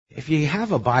If you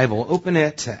have a Bible, open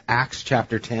it to Acts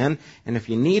chapter 10. And if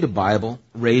you need a Bible,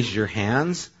 raise your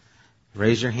hands.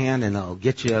 Raise your hand and they'll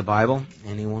get you a Bible.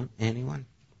 Anyone? Anyone?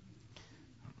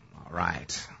 All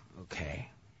right. Okay.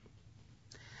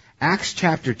 Acts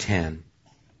chapter 10.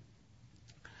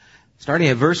 Starting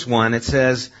at verse 1, it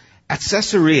says, "At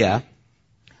Caesarea,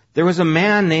 there was a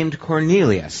man named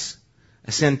Cornelius,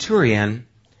 a centurion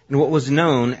in what was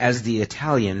known as the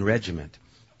Italian regiment."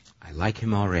 I like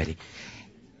him already.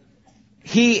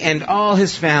 "He and all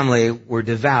his family were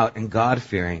devout and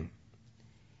God-fearing.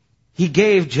 He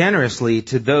gave generously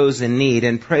to those in need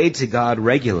and prayed to God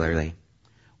regularly.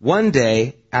 One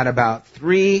day, at about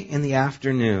 3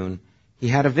 p.m, he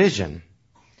had a vision.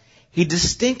 He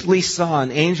distinctly saw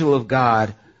an angel of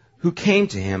God who came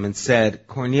to him and said,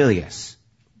 'Cornelius.'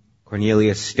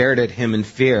 Cornelius stared at him in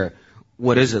fear.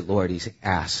 'What is it, Lord?' he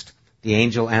asked. The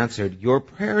angel answered, 'Your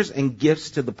prayers and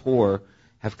gifts to the poor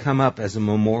have come up as a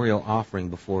memorial offering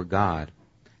before God.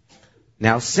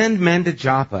 Now send men to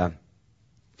Joppa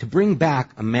to bring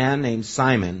back a man named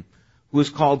Simon, who is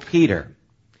called Peter.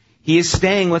 He is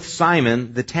staying with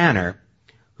Simon the tanner,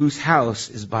 whose house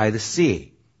is by the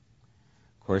sea.'"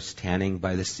 Of course, tanning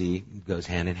by the sea goes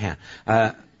hand in hand.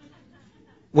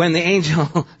 When the angel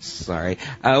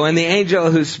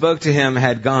who spoke to him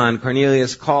had gone,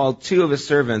 Cornelius called 2 of his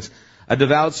servants, a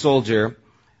devout soldier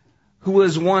who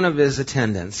was one of his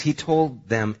attendants. He told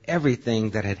them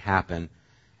everything that had happened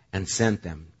and sent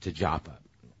them to Joppa.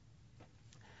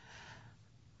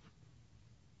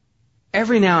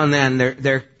 Every now and then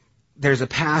there's a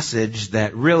passage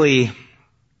that really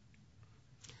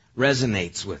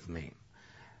resonates with me,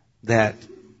 that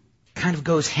kind of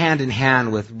goes hand in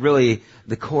hand with really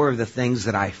the core of the things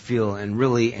that I feel and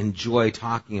really enjoy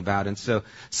talking about. And so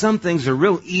some things are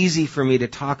real easy for me to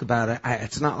talk about.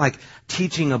 It's not like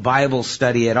teaching a Bible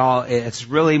study at all. It's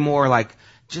really more like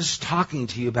just talking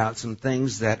to you about some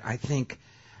things that I think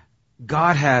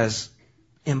God has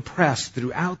impressed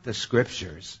throughout the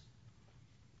Scriptures.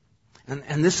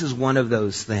 And this is one of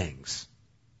those things.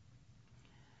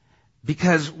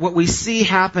 Because what we see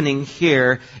happening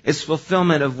here is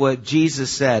fulfillment of what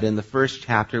Jesus said in the first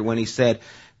chapter when he said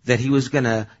that he was going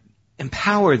to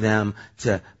empower them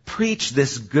to preach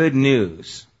this good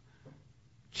news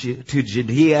to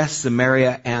Judea,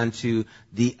 Samaria, and to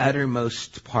the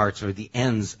uttermost parts or the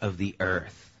ends of the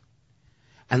earth.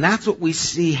 And that's what we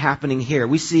see happening here.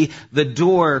 We see the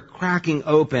door cracking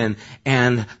open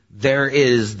and there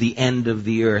is the end of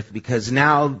the earth, because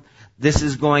now this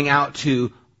is going out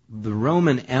to the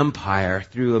Roman Empire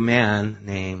through a man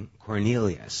named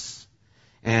Cornelius.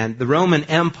 And the Roman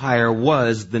Empire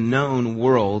was the known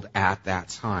world at that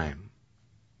time.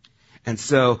 And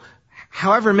so,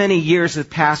 however many years have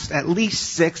passed, at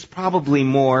least 6, probably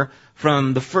more,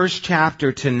 from the first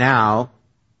chapter to now,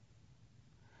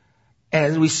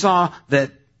 as we saw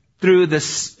that through the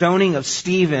stoning of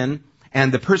Stephen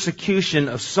and the persecution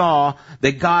of Saul,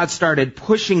 that God started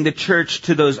pushing the church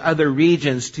to those other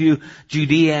regions, to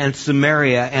Judea and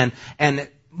Samaria, and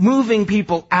moving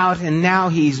people out, and now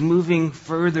he's moving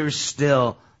further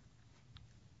still.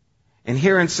 And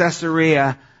here in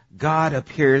Caesarea, God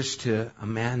appears to a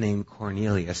man named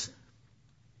Cornelius,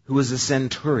 who was a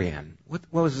centurion. What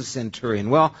was a centurion?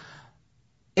 Well,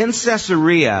 in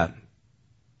Caesarea,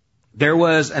 there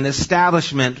was an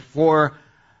establishment for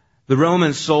the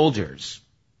Roman soldiers.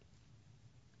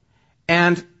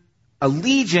 And a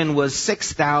legion was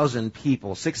 6,000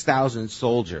 people, 6,000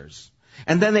 soldiers.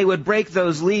 And then they would break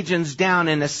those legions down,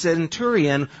 and a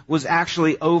centurion was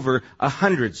actually over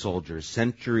 100 soldiers.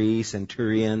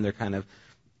 Centurion, they're kind of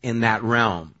in that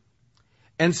realm.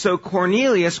 And so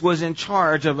Cornelius was in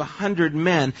charge of 100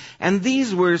 men, and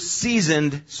these were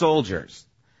seasoned soldiers.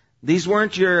 These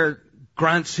weren't your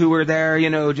grunts who were there,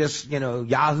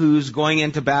 yahoos going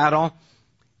into battle.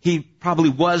 He probably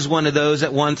was one of those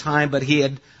at one time, but he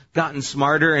had gotten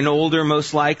smarter and older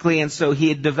most likely, and so he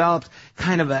had developed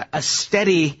kind of a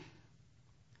steady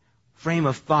frame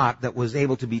of thought that was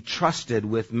able to be trusted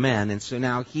with men. And so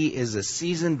now he is a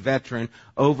seasoned veteran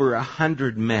over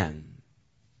 100 men.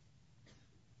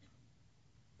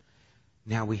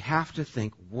 Now we have to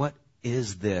think, what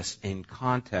is this in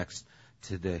context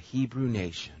to the Hebrew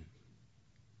nation?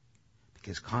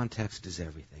 Because context is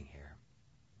everything here.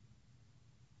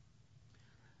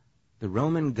 The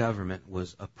Roman government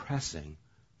was oppressing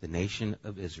the nation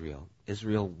of Israel.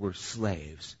 Israel were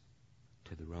slaves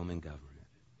to the Roman government.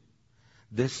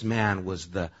 This man was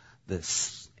the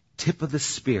tip of the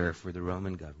spear for the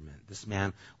Roman government. This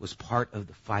man was part of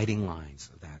the fighting lines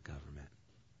of that government.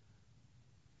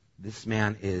 This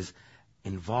man is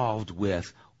involved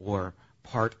with or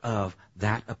part of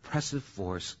that oppressive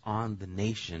force on the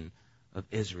nation of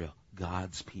Israel,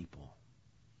 God's people.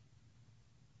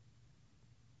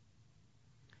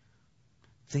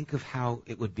 Think of how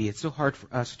it would be. It's so hard for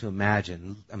us to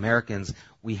imagine. Americans,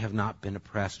 we have not been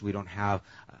oppressed. We don't have,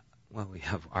 we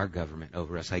have our government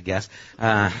over us, I guess,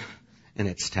 and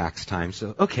it's tax time.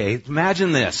 So, okay,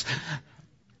 imagine this.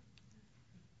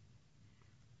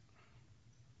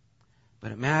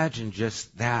 But imagine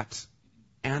just that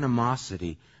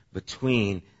animosity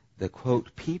between the,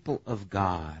 quote, people of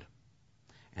God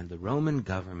and the Roman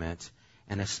government,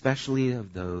 and especially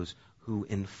of those who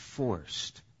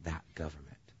enforced that government,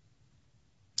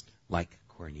 like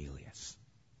Cornelius.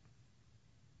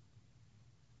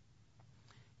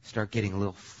 Start getting a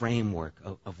little framework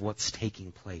of what's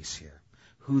taking place here,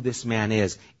 who this man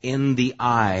is in the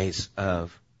eyes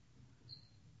of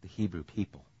the Hebrew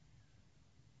people.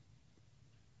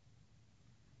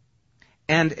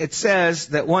 And it says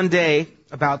that one day,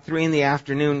 about 3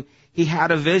 p.m, he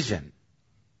had a vision.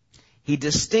 He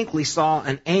distinctly saw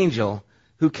an angel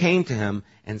who came to him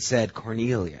and said,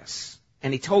 Cornelius.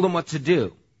 And he told him what to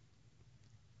do.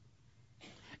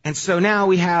 And so now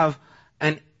we have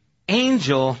an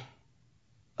angel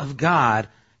of God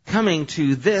coming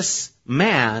to this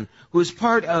man who is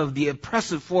part of the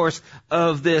oppressive force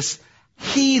of this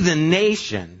heathen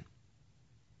nation,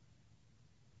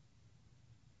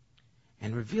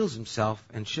 and reveals himself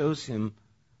and shows him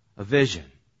a vision.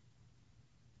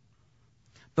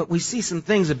 But we see some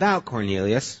things about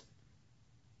Cornelius.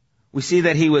 We see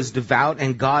that he was devout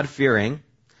and God-fearing,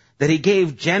 that he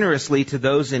gave generously to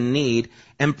those in need,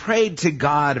 and prayed to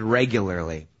God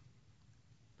regularly.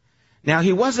 Now,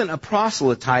 he wasn't a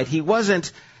proselyte. He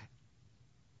wasn't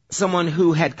someone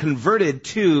who had converted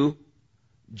to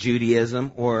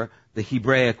Judaism or the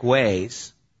Hebraic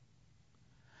ways.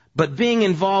 But being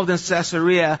involved in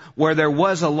Caesarea, where there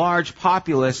was a large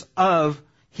populace of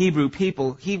Hebrew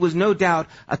people, he was no doubt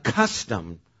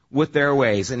accustomed with their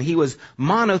ways. And he was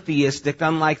monotheistic,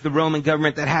 unlike the Roman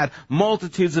government that had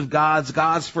multitudes of gods,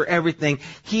 gods for everything.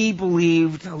 He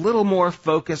believed a little more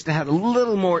focused and had a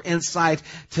little more insight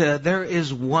to there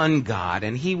is one God.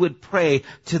 And he would pray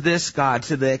to this God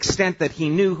to the extent that he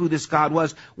knew who this God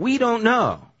was. We don't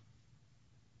know.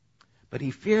 But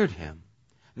he feared him.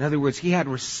 In other words, he had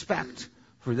respect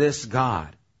for this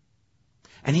God.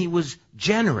 And he was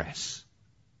generous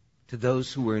to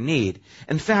those who were in need.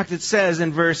 In fact, it says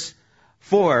in verse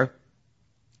 4,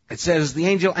 it says, the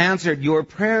angel answered, your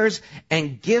prayers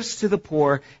and gifts to the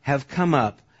poor have come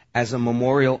up as a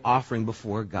memorial offering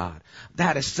before God.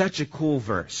 That is such a cool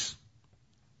verse.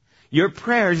 Your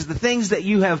prayers, the things that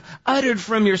you have uttered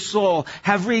from your soul,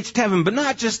 have reached heaven. But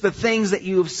not just the things that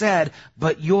you have said,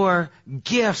 but your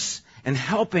gifts and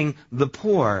helping the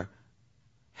poor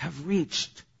have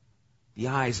reached the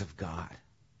eyes of God.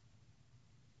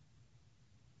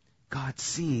 God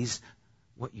sees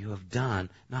what you have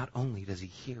done. Not only does he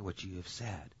hear what you have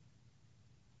said.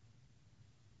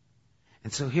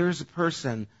 And so here's a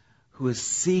person who is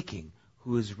seeking,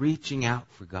 who is reaching out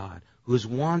for God, who is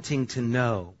wanting to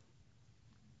know.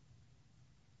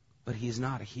 But he is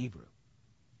not a Hebrew.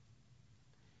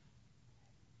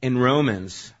 In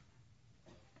Romans,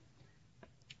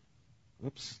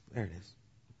 there it is.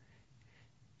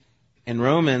 In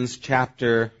Romans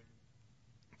chapter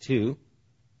 2,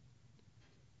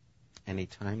 any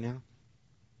time now?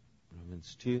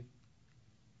 Romans 2.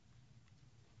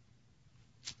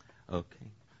 Okay.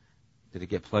 Did it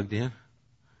get plugged in?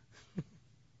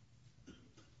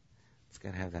 It's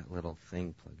got to have that little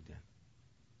thing plugged in.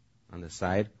 On the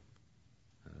side?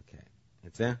 Okay.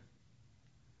 It's there?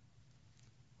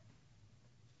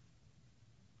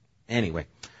 Anyway.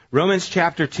 Romans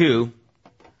chapter 2,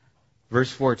 verse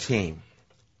 14.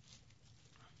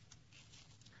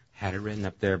 Had it written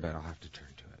up there, but I'll have to turn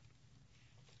to it.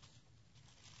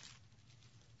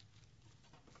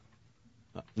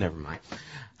 Oh, never mind.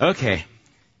 Okay.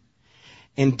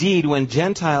 Indeed, when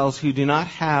Gentiles who do not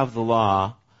have the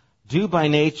law do by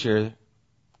nature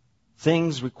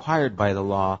things required by the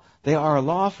law, they are a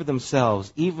law for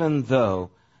themselves, even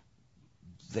though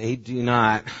they do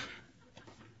not...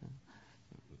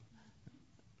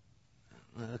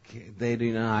 Okay, they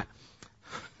do not.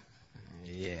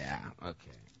 Yeah, okay.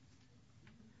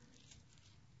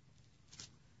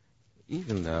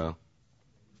 Even though.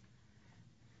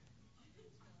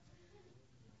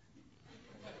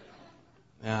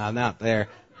 Not there.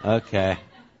 Okay.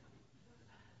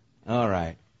 All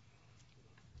right.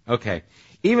 Okay.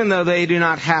 Even though they do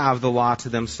not have the law to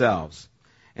themselves.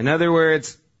 In other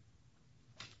words,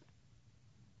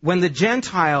 when the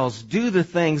Gentiles do the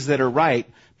things that are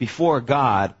right before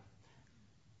God,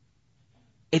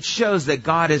 it shows that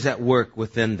God is at work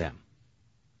within them,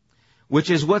 which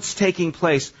is what's taking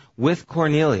place with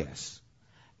Cornelius.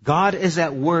 God is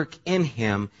at work in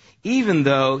him, even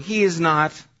though he is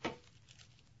not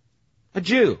a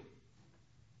Jew.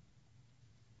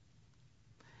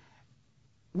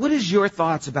 What is your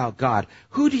thoughts about God?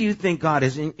 Who do you think God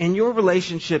is in your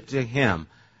relationship to him?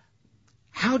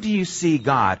 How do you see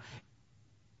God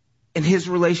in his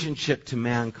relationship to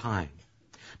mankind?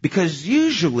 Because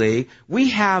usually we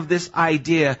have this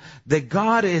idea that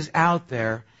God is out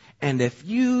there, and if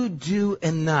you do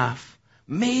enough,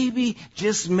 maybe,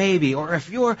 just maybe, or if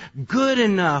you're good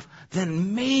enough,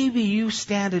 then maybe you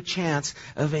stand a chance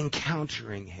of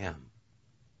encountering him.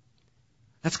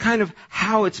 That's kind of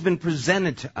how it's been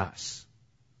presented to us.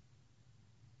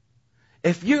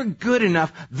 If you're good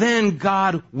enough, then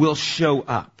God will show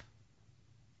up.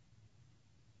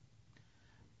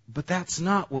 But that's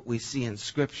not what we see in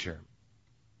Scripture.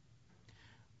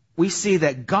 We see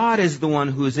that God is the one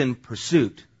who is in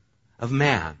pursuit of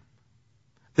man.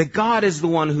 That God is the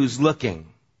one who's looking.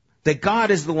 That God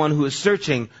is the one who is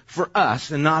searching for us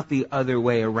and not the other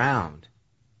way around.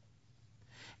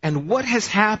 And what has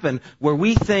happened where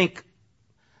we think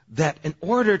that in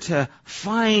order to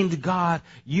find God,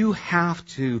 you have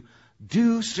to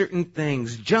do certain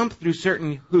things, jump through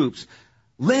certain hoops,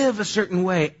 live a certain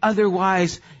way,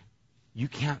 otherwise you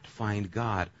can't find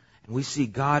God. And we see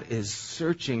God is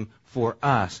searching for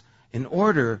us in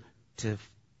order to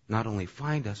not only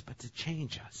find us, but to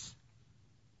change us.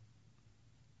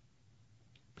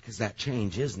 Because that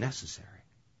change is necessary.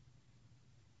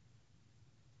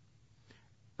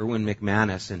 Erwin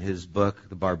McManus, in his book,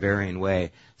 The Barbarian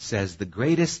Way, says the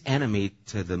greatest enemy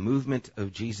to the movement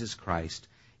of Jesus Christ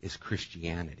is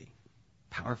Christianity.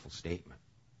 Powerful statement.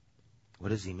 What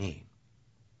does he mean?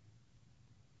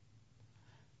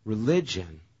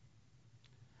 Religion,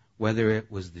 whether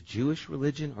it was the Jewish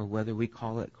religion or whether we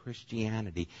call it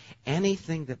Christianity,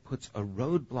 anything that puts a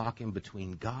roadblock in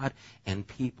between God and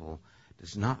people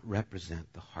does not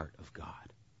represent the heart of God.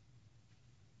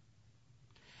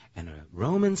 And a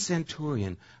Roman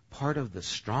centurion, part of the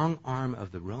strong arm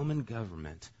of the Roman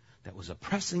government that was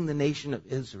oppressing the nation of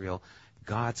Israel,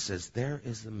 God says, there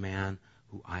is the man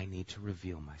who I need to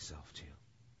reveal myself to.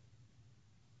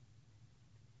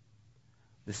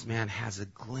 This man has a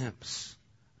glimpse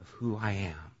of who I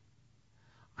am.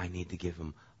 I need to give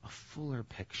him a fuller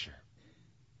picture.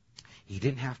 He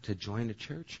didn't have to join a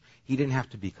church. He didn't have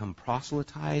to become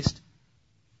proselytized.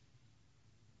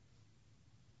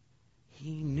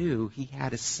 He knew, he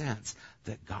had a sense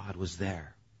that God was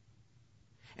there.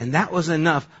 And that was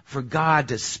enough for God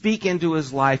to speak into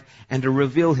his life and to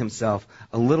reveal himself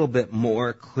a little bit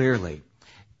more clearly.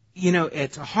 You know,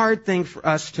 it's a hard thing for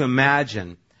us to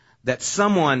imagine that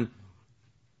someone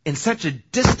in such a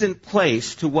distant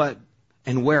place to what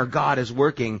and where God is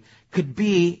working could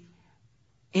be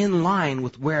in line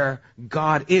with where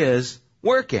God is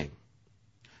working.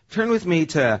 Turn with me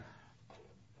to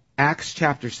Acts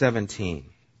chapter 17.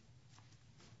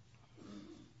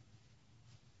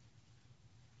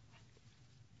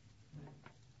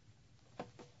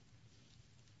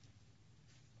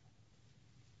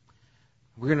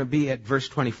 We're going to be at verse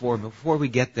 24. Before we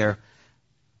get there,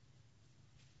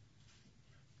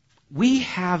 we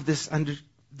have this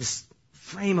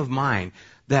frame of mind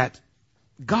that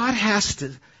God has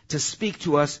to speak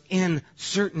to us in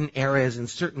certain areas, in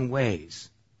certain ways.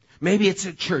 Maybe it's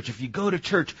at church. If you go to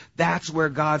church, that's where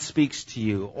God speaks to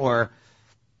you. Or,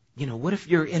 you know, what if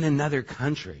you're in another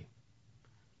country?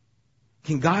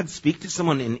 Can God speak to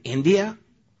someone in India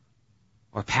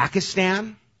or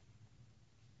Pakistan?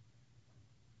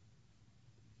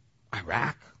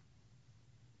 Iraq?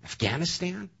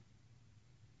 Afghanistan?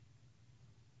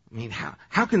 I mean,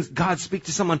 how can God speak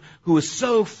to someone who is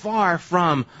so far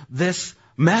from this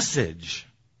message?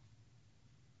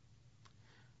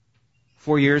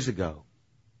 4 years ago,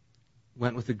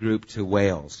 went with a group to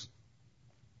Wales,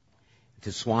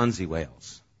 to Swansea,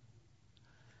 Wales.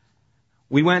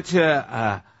 We went to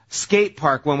a skate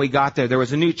park when we got there. There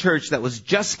was a new church that was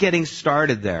just getting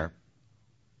started there.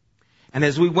 And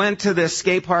as we went to the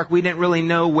skate park, we didn't really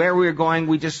know where we were going.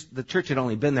 The church had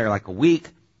only been there like a week.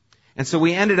 And so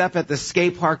we ended up at the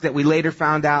skate park that we later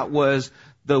found out was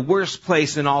the worst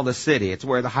place in all the city. It's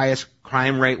where the highest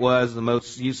crime rate was, the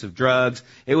most use of drugs.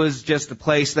 It was just a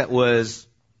place that was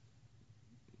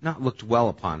not looked well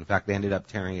upon. In fact, they ended up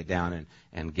tearing it down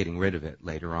and getting rid of it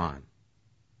later on.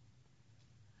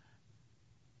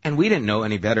 And we didn't know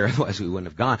any better, otherwise we wouldn't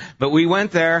have gone. But we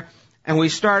went there and we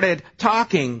started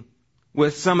talking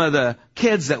with some of the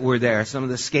kids that were there, some of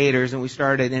the skaters, and we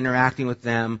started interacting with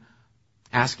them.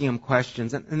 asking him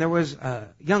questions. And there was a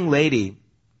young lady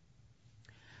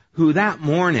who that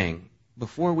morning,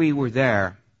 before we were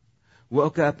there,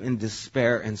 woke up in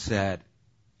despair and said,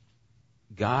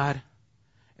 God,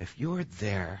 if you're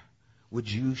there, would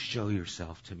you show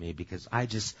yourself to me? Because I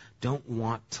just don't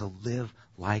want to live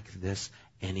like this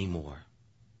anymore.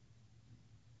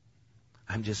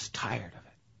 I'm just tired of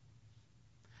it.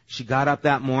 She got up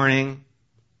that morning,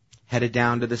 headed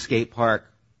down to the skate park,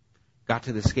 got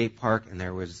to the skate park, and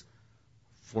there was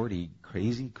 40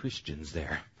 crazy Christians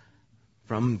there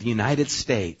from the United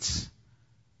States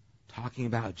talking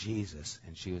about Jesus.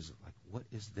 And she was like, what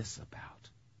is this about?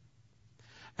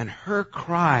 And her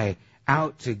cry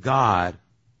out to God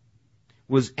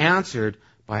was answered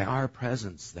by our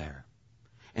presence there.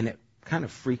 And it kind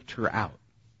of freaked her out.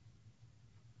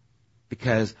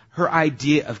 Because her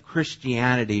idea of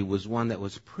Christianity was one that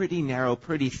was pretty narrow,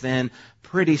 pretty thin,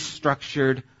 pretty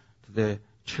structured to the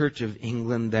Church of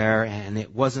England there, and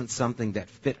it wasn't something that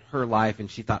fit her life,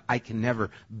 and she thought, I can never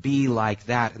be like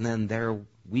that. And then there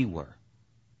we were,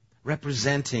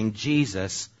 representing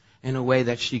Jesus in a way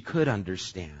that she could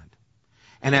understand.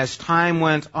 And as time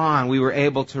went on, we were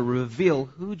able to reveal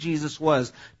who Jesus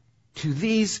was to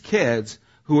these kids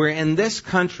who were in this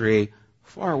country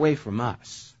far away from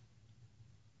us.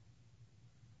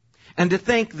 And to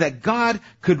think that God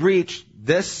could reach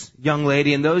this young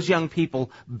lady and those young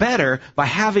people better by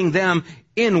having them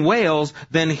in Wales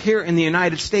than here in the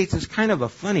United States is kind of a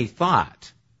funny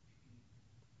thought.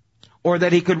 Or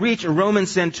that he could reach a Roman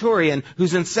centurion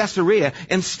who's in Caesarea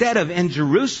instead of in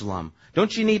Jerusalem.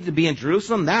 Don't you need to be in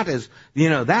Jerusalem? That is,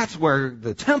 that's where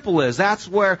the temple is. That's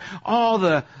where all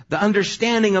the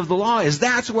understanding of the law is.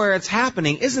 That's where it's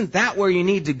happening. Isn't that where you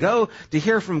need to go to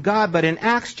hear from God? But in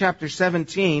Acts chapter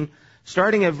 17,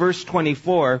 starting at verse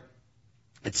 24,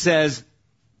 it says,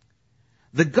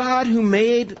 the God who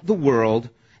made the world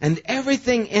and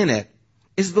everything in it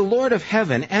is the Lord of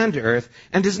heaven and earth,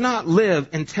 and does not live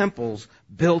in temples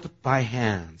built by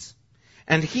hands.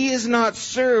 And he is not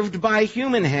served by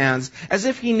human hands as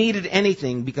if he needed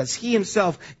anything, because he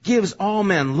himself gives all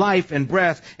men life and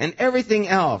breath and everything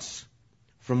else.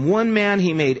 From one man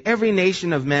he made every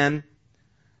nation of men,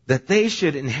 that they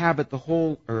should inhabit the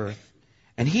whole earth.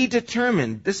 And he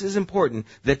determined, this is important,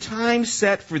 the time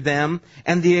set for them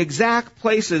and the exact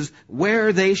places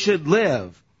where they should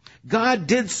live. God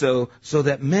did so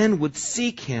that men would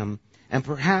seek him and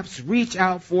perhaps reach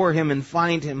out for him and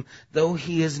find him, though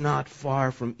he is not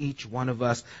far from each one of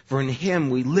us. For in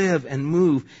him we live and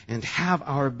move and have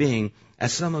our being.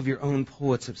 As some of your own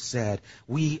poets have said,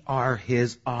 we are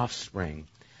his offspring.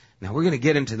 Now we're going to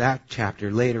get into that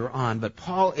chapter later on, but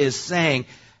Paul is saying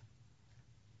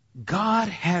God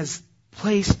has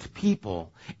placed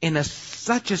people in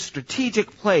such a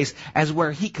strategic place as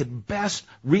where he could best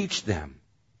reach them,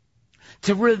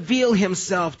 to reveal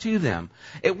himself to them.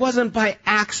 It wasn't by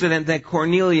accident that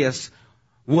Cornelius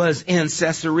was in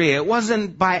Caesarea. It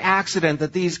wasn't by accident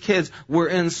that these kids were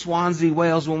in Swansea,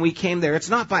 Wales when we came there.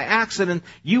 It's not by accident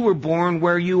you were born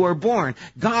where you were born.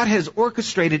 God has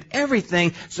orchestrated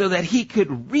everything so that he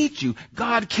could reach you.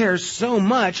 God cares so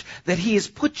much that he has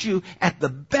put you at the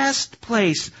best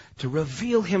place to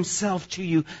reveal himself to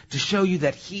you, to show you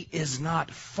that he is not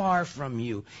far from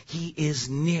you. He is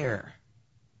near.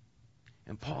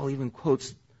 And Paul even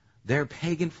quotes their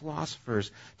pagan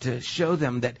philosophers to show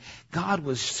them that God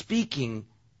was speaking,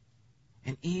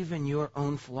 and even your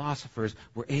own philosophers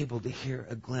were able to hear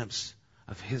a glimpse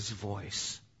of his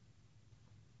voice.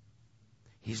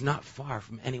 He's not far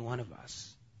from any one of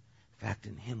us. In fact,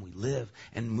 in him we live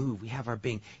and move. We have our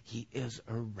being. He is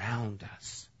around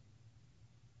us.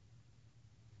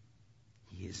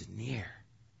 He is near.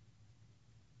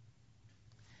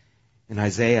 In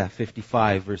Isaiah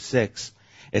 55, verse 6,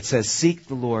 it says, seek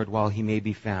the Lord while he may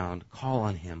be found. Call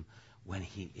on him when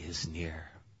he is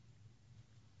near.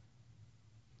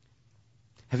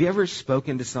 Have you ever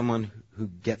spoken to someone who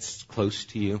gets close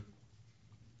to you?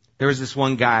 There was this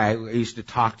one guy I used to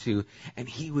talk to, and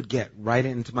he would get right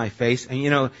into my face.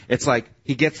 And, it's like,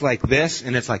 he gets like this,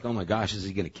 and it's like, oh my gosh, is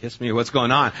he going to kiss me or what's going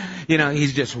on?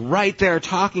 He's just right there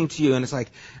talking to you, and it's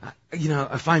like,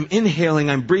 if I'm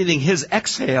inhaling, I'm breathing his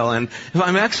exhale, and if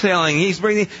I'm exhaling, he's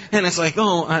breathing, and it's like,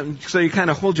 so you kind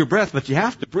of hold your breath, but you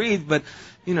have to breathe, but,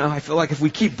 I feel like if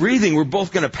we keep breathing, we're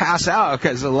both going to pass out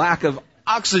because of lack of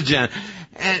oxygen.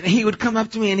 And he would come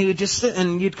up to me and he would just sit,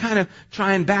 and you'd kind of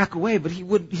try and back away, but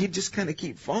he'd just kind of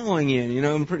keep following you,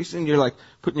 and pretty soon you're like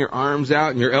putting your arms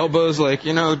out and your elbows like,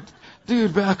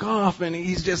 dude, back off. And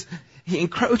he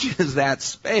encroaches that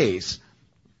space.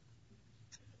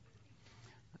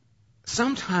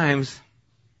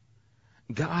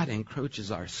 God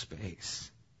encroaches our space.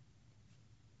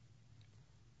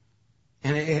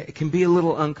 And it can be a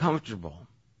little uncomfortable.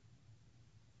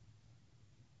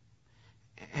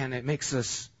 And it makes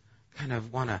us kind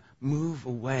of want to move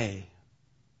away.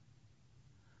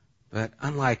 But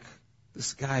unlike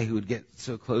this guy who would get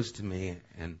so close to me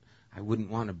and I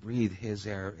wouldn't want to breathe his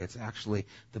air, it's actually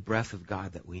the breath of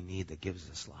God that we need that gives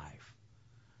us life.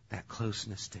 That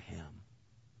closeness to Him.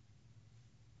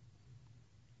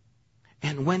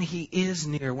 And when He is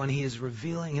near, when He is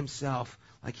revealing Himself,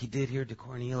 like He did here to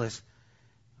Cornelius,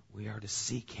 we are to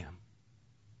seek Him.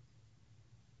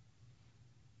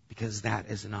 Because that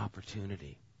is an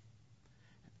opportunity.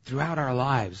 Throughout our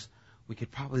lives, we could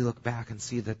probably look back and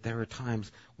see that there were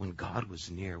times when God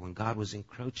was near, when God was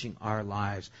encroaching our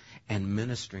lives and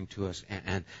ministering to us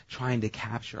and trying to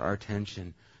capture our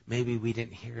attention. Maybe we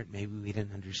didn't hear it, maybe we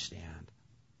didn't understand.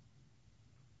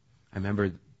 I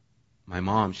remember my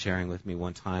mom sharing with me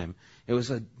one time. It was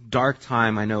a dark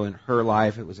time, I know, in her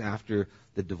life. It was after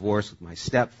the divorce with my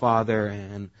stepfather,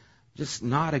 and just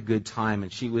not a good time.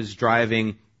 And she was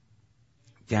driving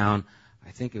down,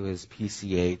 I think it was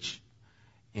PCH,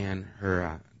 and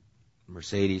her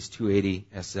Mercedes 280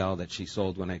 SL that she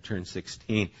sold when I turned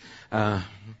 16.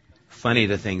 Funny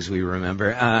the things we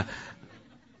remember.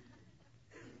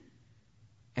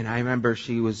 And I remember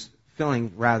she was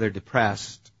feeling rather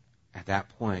depressed at that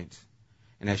point.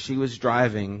 And as she was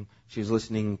driving, she was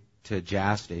listening to a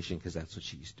jazz station, because that's what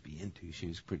she used to be into. She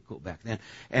was pretty cool back then.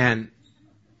 And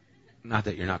not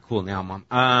that you're not cool now, Mom.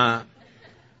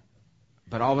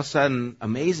 But all of a sudden,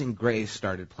 Amazing Grace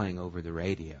started playing over the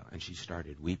radio, and she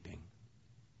started weeping.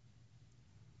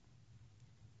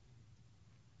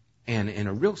 And in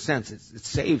a real sense, it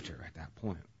saved her at that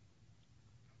point.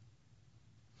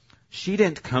 She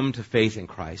didn't come to faith in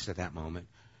Christ at that moment.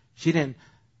 She didn't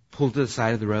pull to the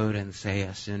side of the road and say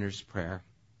a sinner's prayer.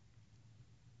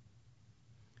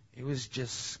 It was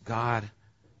just God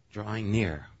drawing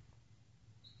near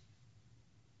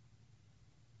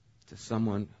to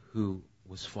someone who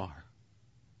was far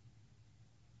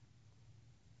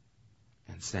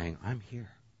and saying, I'm here.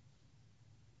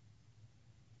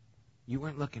 You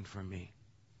weren't looking for me,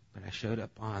 but I showed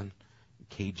up on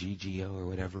KGGO or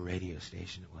whatever radio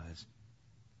station it was.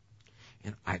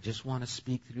 And I just want to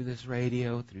speak through this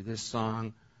radio, through this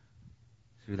song,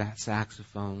 through that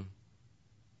saxophone,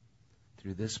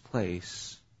 through this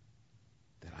place,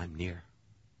 that I'm near.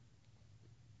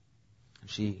 And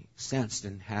she sensed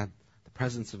and had the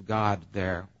presence of God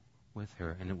there with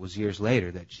her. And it was years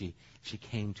later that she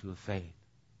came to a faith.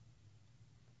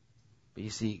 But you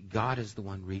see, God is the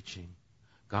one reaching.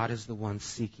 God is the one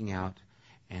seeking out.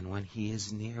 And when He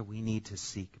is near, we need to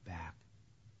seek back.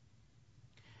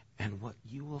 And what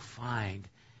you will find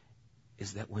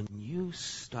is that when you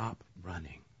stop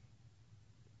running,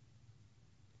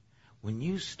 when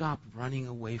you stop running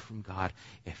away from God,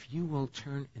 if you will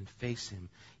turn and face Him,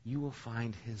 you will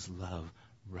find His love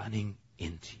running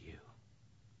into you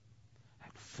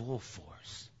at full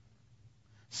force,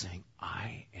 saying,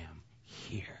 I am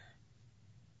here.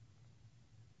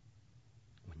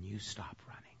 When you stop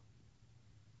running.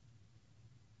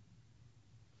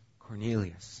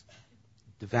 Cornelius,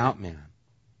 devout man,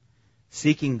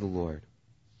 seeking the Lord.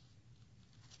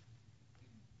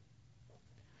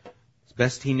 As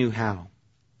best he knew how.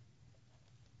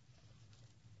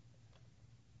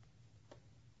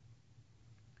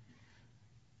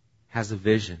 Has a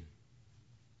vision.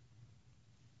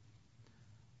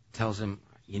 Tells him,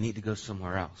 you need to go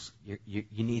somewhere else. You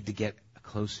need to get a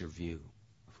closer view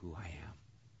of who I am.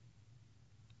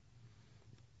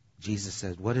 Jesus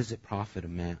said, what does it profit a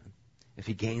man if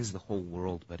he gains the whole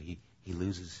world but he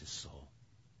loses his soul?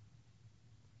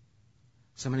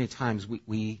 So many times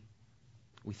we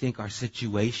think our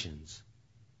situations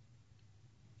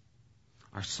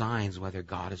are signs whether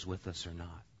God is with us or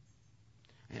not.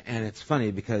 And it's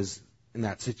funny because in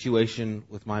that situation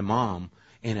with my mom,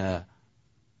 in a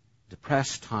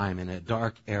depressed time, in a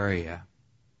dark area,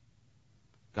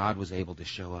 God was able to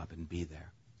show up and be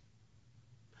there.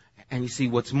 And you see,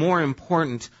 what's more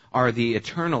important are the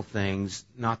eternal things,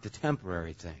 not the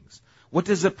temporary things. What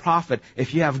does it profit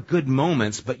if you have good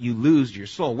moments but you lose your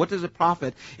soul? What does it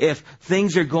profit if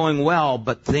things are going well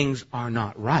but things are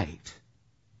not right?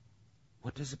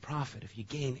 What does it profit if you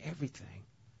gain everything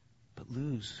but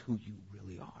lose who you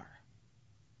really are?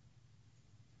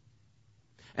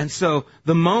 And so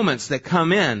the moments that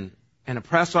come in and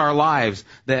oppress our lives,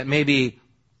 that maybe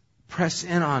press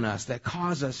in on us, that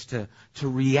cause us to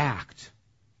react.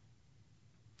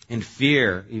 in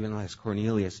fear, even as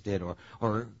Cornelius did,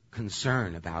 or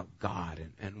concern about God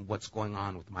and what's going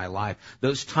on with my life.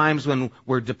 Those times when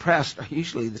we're depressed are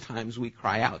usually the times we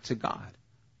cry out to God.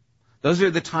 Those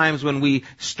are the times when we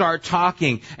start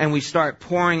talking and we start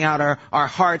pouring out our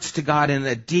hearts to God in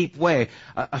a deep way.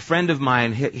 A friend of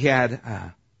mine, he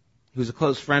was a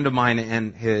close friend of mine,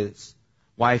 and his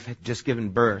wife had just given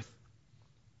birth.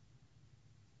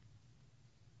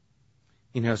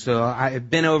 So I had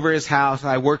been over his house.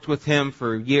 I worked with him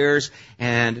for years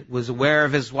and was aware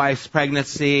of his wife's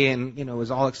pregnancy and,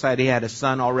 was all excited. He had a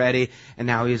son already, and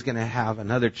now he's going to have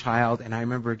another child. And I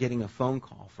remember getting a phone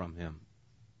call from him.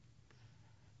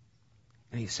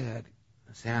 And he said,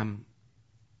 Sam,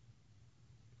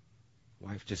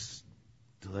 wife just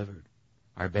delivered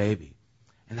our baby.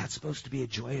 And that's supposed to be a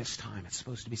joyous time. It's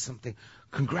supposed to be something,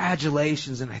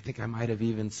 congratulations. And I think I might have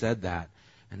even said that.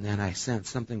 And then I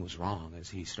sensed something was wrong as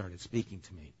he started speaking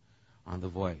to me on the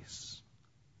voice.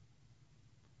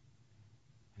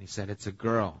 And he said, it's a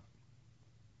girl.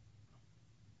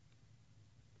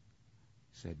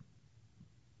 He said,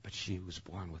 but she was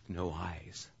born with no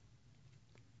eyes.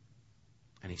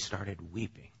 And he started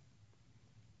weeping.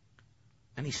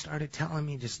 And he started telling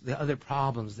me just the other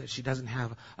problems, that she doesn't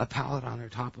have a palate on her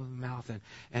top of her mouth,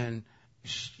 and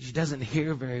she doesn't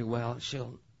hear very well.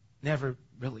 She'll never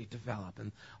really develop,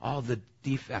 and all the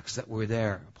defects that were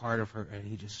there, a part of her, and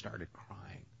he just started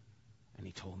crying. And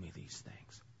he told me these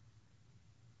things.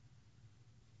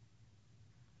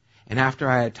 And after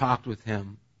I had talked with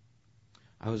him,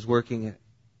 I was working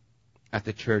at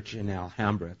the church in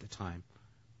Alhambra at the time.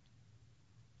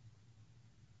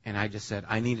 And I just said,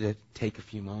 I need to take a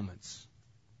few moments.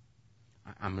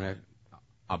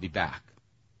 I'll be back.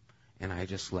 And I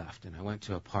just left, and I went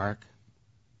to a park,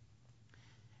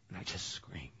 and I just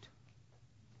screamed.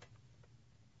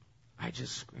 I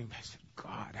said,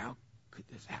 God, how could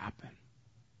this happen?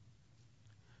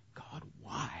 God,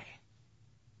 why?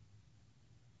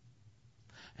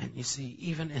 And you see,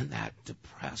 even in that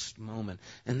depressed moment,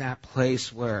 in that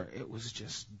place where it was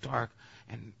just dark,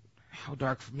 and how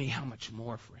dark for me, how much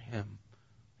more for him,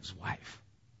 his wife.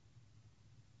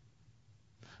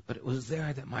 But it was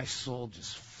there that my soul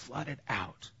just flooded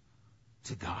out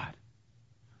to God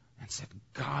and said,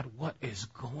 God, what is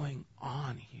going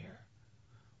on here?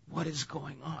 What is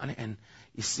going on? And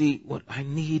you see, what I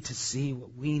need to see,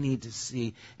 what we need to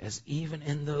see, is even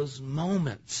in those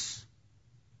moments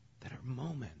that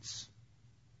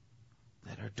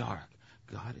are dark,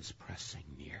 God is pressing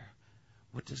near.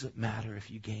 What does it matter if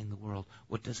you gain the world?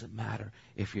 What does it matter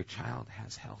if your child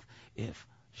has health? If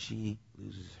she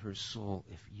loses her soul,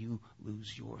 if you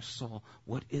lose your soul,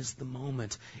 what is the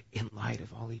moment in light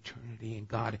of all eternity? And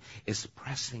God is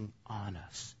pressing on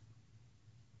us.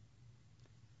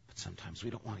 But sometimes we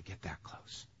don't want to get that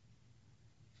close.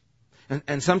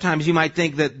 And sometimes you might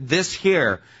think that this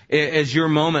here is your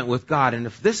moment with God. And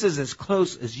if this is as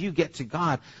close as you get to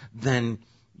God, then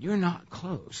you're not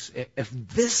close. If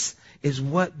this is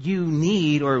what you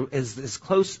need, or is as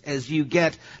close as you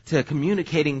get to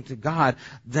communicating to God,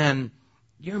 then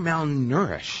you're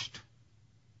malnourished.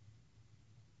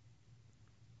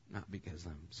 Not because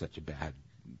I'm such a bad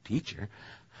teacher.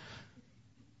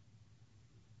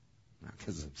 Not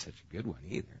because I'm such a good one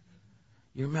either.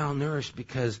 You're malnourished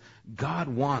because God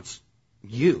wants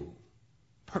you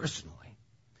personally.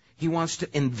 He wants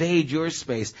to invade your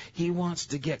space. He wants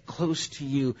to get close to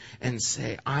you and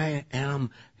say, I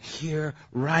am here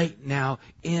right now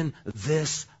in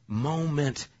this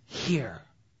moment here.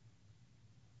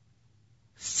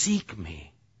 Seek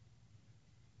me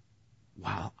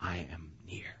while I am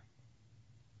near.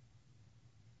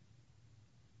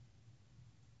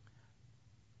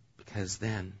 Because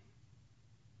then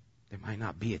there might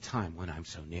not be a time when I'm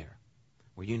so near,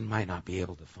 where you might not be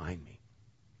able to find me.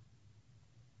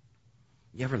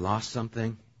 You ever lost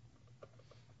something?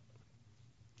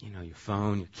 Your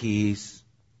phone, your keys.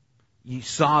 You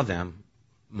saw them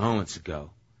moments ago.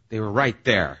 They were right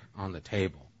there on the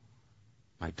table.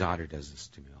 My daughter does this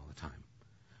to me all the time.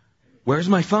 Where's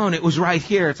my phone? It was right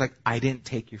here. It's like, I didn't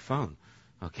take your phone.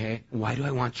 Okay? Why do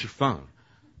I want your phone?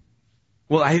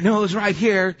 Well, I know it was right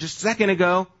here just a second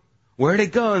ago. Where'd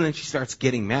it go? And then she starts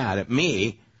getting mad at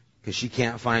me because she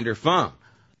can't find her phone.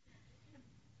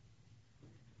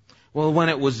 Well, when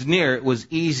it was near, it was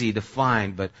easy to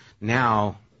find, but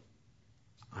now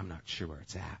I'm not sure where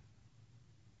it's at.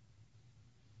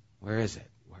 Where is it?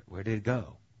 Where did it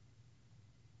go?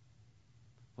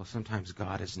 Well, sometimes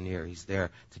God is near. He's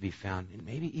there to be found. And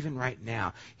maybe even right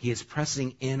now, He is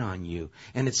pressing in on you,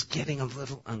 and it's getting a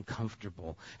little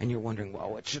uncomfortable. And you're wondering,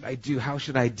 well, what should I do? How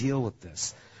should I deal with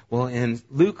this? Well, in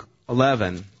Luke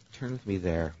 11, turn with me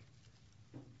there.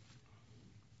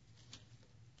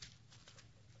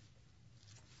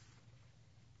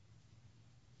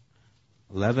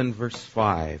 Verse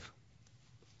 5.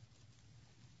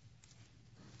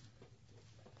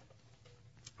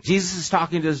 Jesus is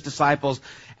talking to his disciples,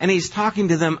 and he's talking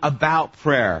to them about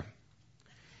prayer.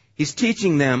 He's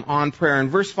teaching them on prayer. In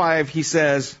verse 5, he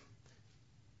says,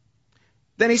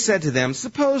 "Then he said to them,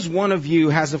 suppose one of you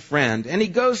has a friend, and he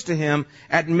goes to him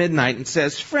at midnight and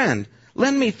says, 'Friend,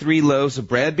 lend me 3 loaves of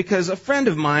bread, because a friend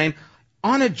of mine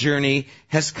on a journey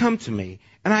has come to me,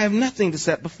 and I have nothing to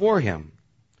set before him.'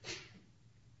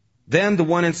 Then the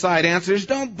one inside answers,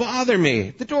 'Don't bother me.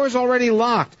 The door's already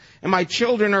locked, and my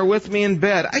children are with me in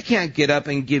bed. I can't get up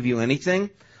and give you anything.'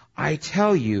 I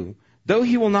tell you, though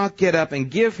he will not get up and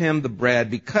give him the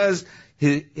bread because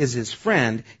he is his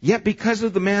friend, yet because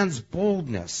of the man's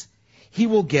boldness, he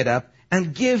will get up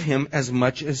and give him as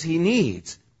much as he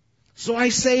needs. So I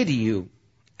say to you,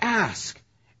 ask,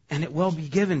 and it will be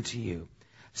given to you.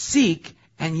 Seek,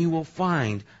 and you will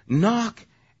find. Knock,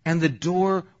 and the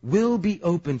door will be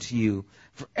open to you.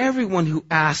 For everyone who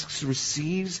asks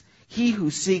receives, he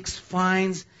who seeks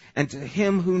finds, and to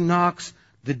him who knocks,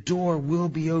 the door will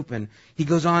be open." He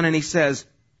goes on and he says,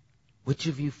 "Which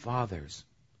of you fathers,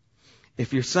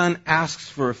 if your son asks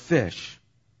for a fish,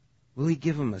 will he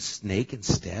give him a snake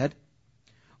instead?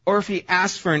 Or if he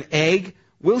asks for an egg,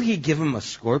 will he give him a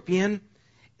scorpion?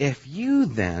 If you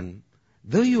then,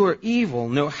 though you are evil,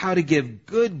 know how to give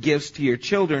good gifts to your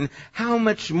children, how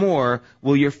much more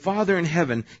will your Father in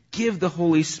heaven give the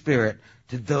Holy Spirit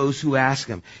to those who ask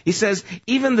him?" He says,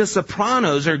 even the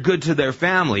Sopranos are good to their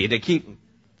family, to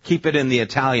keep it in the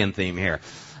Italian theme here.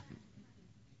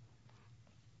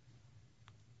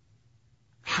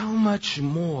 How much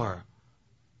more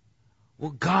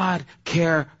will God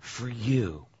care for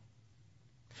you?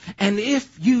 And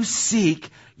if you seek,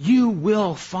 you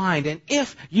will find. And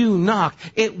if you knock,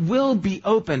 it will be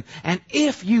open. And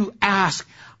if you ask,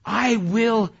 I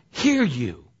will hear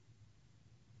you.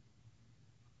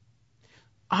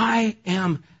 I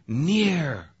am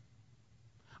near.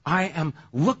 I am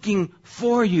looking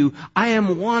for you. I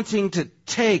am wanting to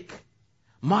take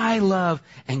my love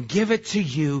and give it to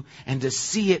you and to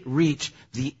see it reach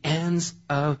the ends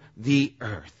of the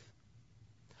earth.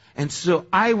 And so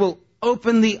I will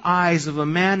open the eyes of a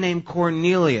man named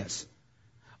Cornelius,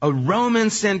 a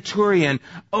Roman centurion,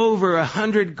 over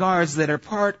 100 guards that are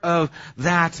part of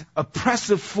that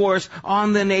oppressive force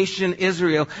on the nation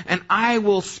Israel. And I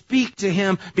will speak to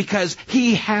him because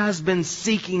he has been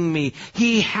seeking me.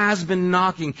 He has been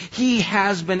knocking. He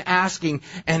has been asking.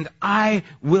 And I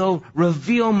will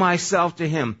reveal myself to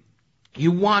him.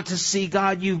 You want to see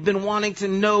God? You've been wanting to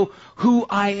know who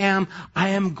I am?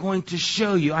 I am going to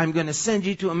show you. I'm going to send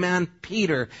you to a man,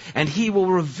 Peter, and he will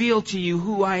reveal to you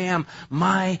who I am.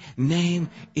 My name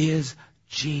is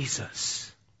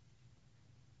Jesus.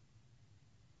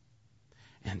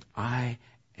 And I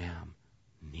am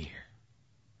near.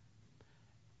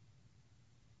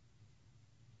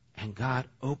 And God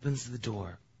opens the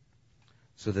door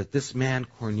so that this man,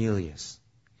 Cornelius,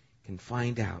 can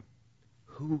find out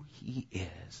who he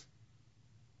is.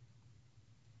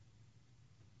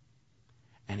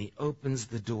 And he opens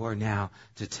the door now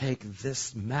to take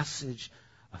this message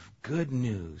of good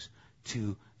news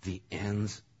to the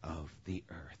ends of the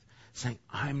earth. Saying,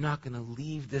 I'm not going to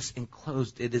leave this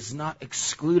enclosed. It is not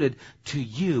excluded to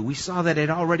you. We saw that it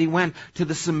already went to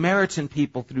the Samaritan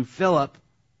people through Philip.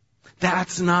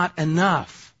 That's not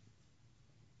enough.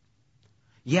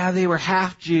 Yeah, they were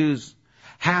half Jews,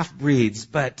 half breeds,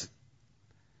 but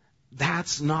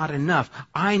that's not enough.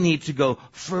 I need to go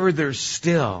further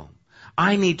still.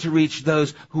 I need to reach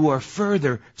those who are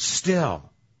further still.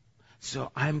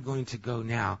 So I'm going to go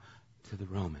now to the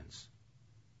Romans.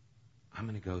 I'm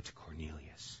going to go to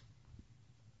Cornelius.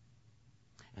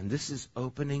 And this is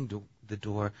opening the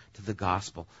door to the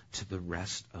gospel to the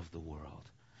rest of the world.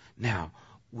 Now,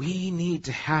 we need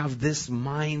to have this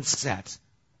mindset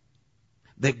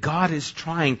that God is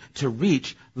trying to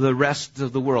reach the rest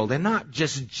of the world, and not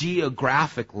just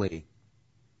geographically,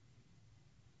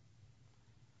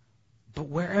 but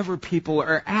wherever people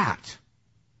are at.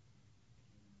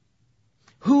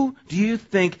 Who do you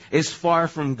think is far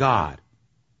from God?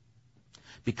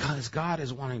 Because God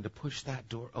is wanting to push that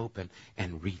door open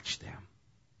and reach them.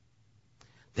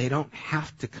 They don't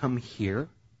have to come here.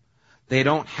 They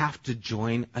don't have to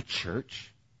join a church.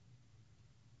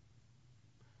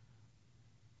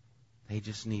 They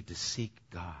just need to seek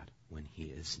God when He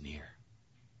is near.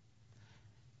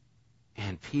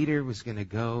 And Peter was going to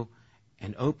go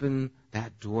and open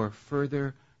that door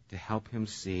further to help him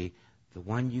see the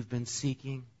one you've been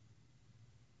seeking.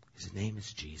 His name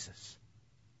is Jesus.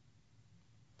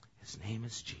 His name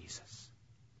is Jesus.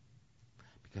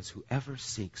 Because whoever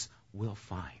seeks will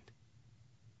find.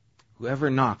 Whoever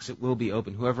knocks, it will be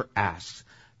open. Whoever asks,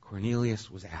 Cornelius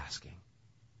was asking,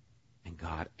 and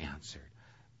God answered.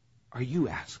 Are you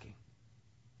asking?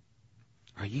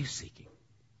 Are you seeking?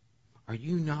 Are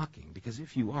you knocking? Because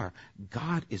if you are,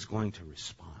 God is going to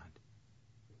respond.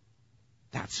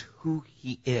 That's who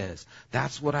He is.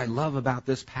 That's what I love about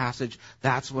this passage.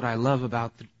 That's what I love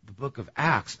about the book of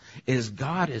Acts, is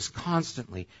God is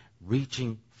constantly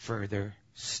reaching further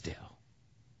still.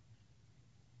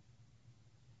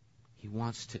 He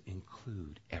wants to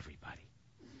include everybody.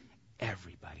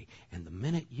 Everybody. And the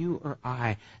minute you or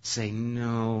I say,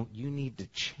 no, you need to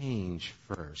change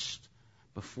first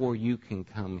before you can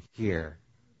come here.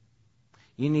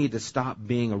 You need to stop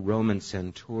being a Roman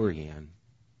centurion.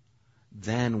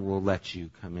 Then we'll let you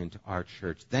come into our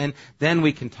church. Then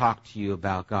we can talk to you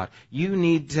about God.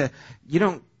 You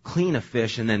don't clean a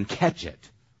fish and then catch it.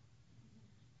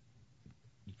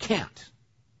 You can't.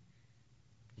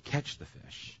 You catch the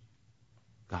fish.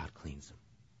 God cleans them.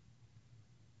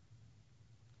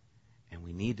 And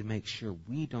we need to make sure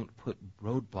we don't put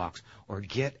roadblocks or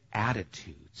get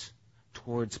attitudes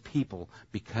towards people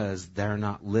because they're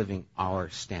not living our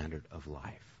standard of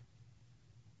life.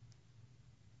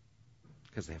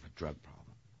 Because they have a drug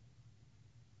problem.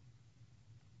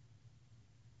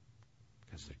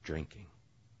 Because they're drinking.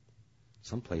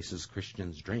 Some places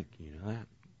Christians drink, you know that?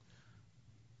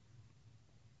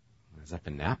 When I was up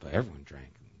in Napa, everyone drank.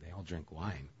 They all drink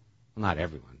wine. Well, not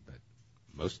everyone, but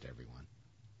most everyone.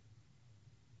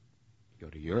 You go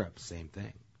to Europe, same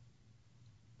thing.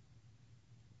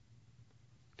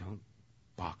 Don't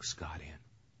box God in.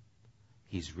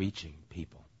 He's reaching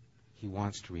people. He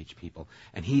wants to reach people.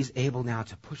 And He's able now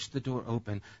to push the door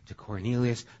open to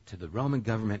Cornelius, to the Roman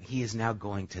government. He is now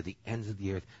going to the ends of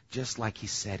the earth, just like He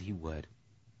said He would.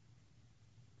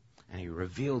 And He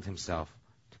revealed Himself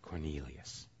to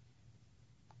Cornelius.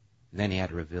 And then He had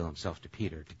to reveal Himself to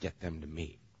Peter to get them to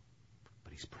meet.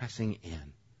 But He's pressing in.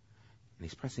 And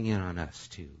He's pressing in on us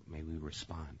too. May we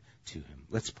respond to Him.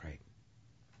 Let's pray.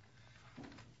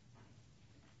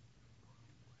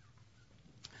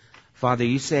 Father,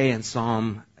 You say in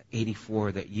Psalm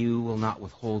 84 that You will not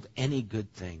withhold any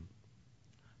good thing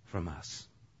from us.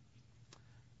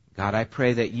 God, I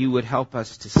pray that You would help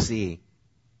us to see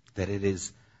that it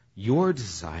is Your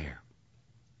desire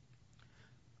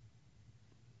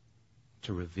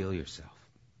to reveal Yourself.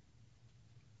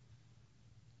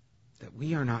 That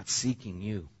we are not seeking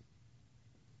You,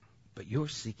 but You're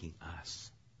seeking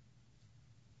us.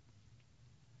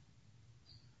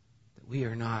 That we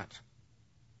are not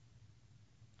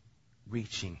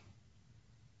reaching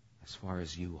as far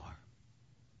as You are.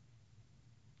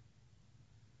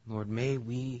 Lord, may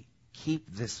we keep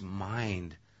this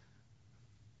mind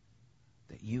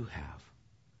that You have.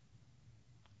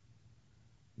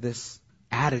 This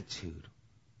attitude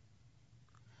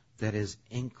that is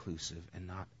inclusive and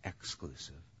not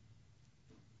exclusive.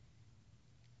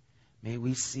 May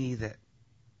we see that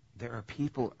there are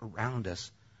people around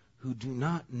us who do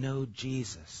not know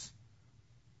Jesus,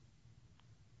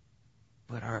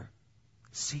 but are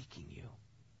seeking You.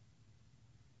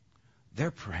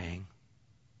 They're praying.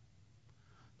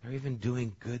 They're even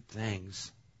doing good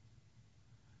things.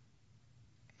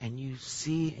 And You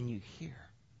see and You hear.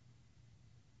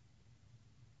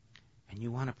 And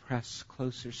You want to press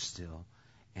closer still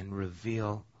and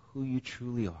reveal who You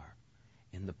truly are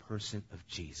in the person of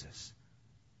Jesus.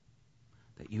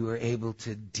 That You are able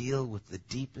to deal with the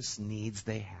deepest needs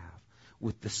they have,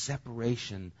 with the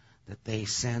separation that they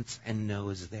sense and know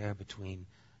is there between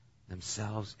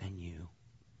themselves and You.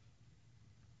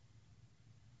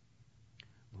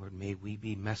 Lord, may we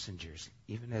be messengers,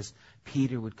 even as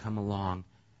Peter would come along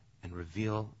and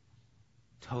reveal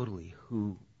totally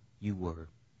who You were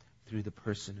through the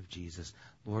person of Jesus.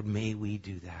 Lord, may we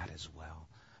do that as well.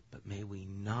 But may we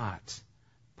not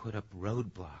put up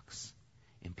roadblocks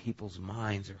in people's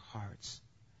minds or hearts.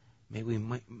 May we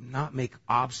not make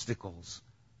obstacles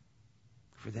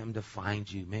for them to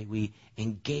find You. May we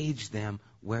engage them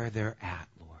where they're at,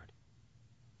 Lord.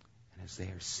 And as they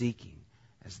are seeking,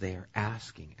 as they are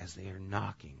asking, as they are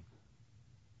knocking,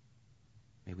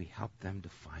 may we help them to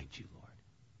find You, Lord.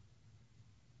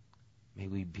 May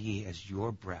we be as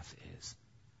Your breath is,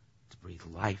 to breathe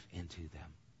life into them.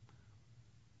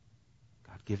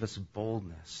 God, give us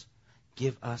boldness.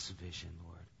 Give us vision,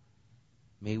 Lord.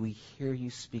 May we hear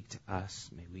You speak to us.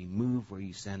 May we move where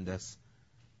You send us.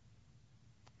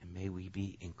 And may we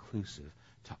be inclusive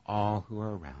to all who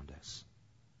are around us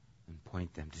and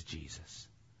point them to Jesus.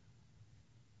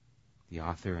 the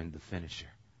author and the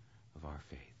finisher of our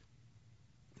faith,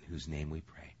 in whose name we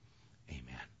pray.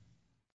 Amen.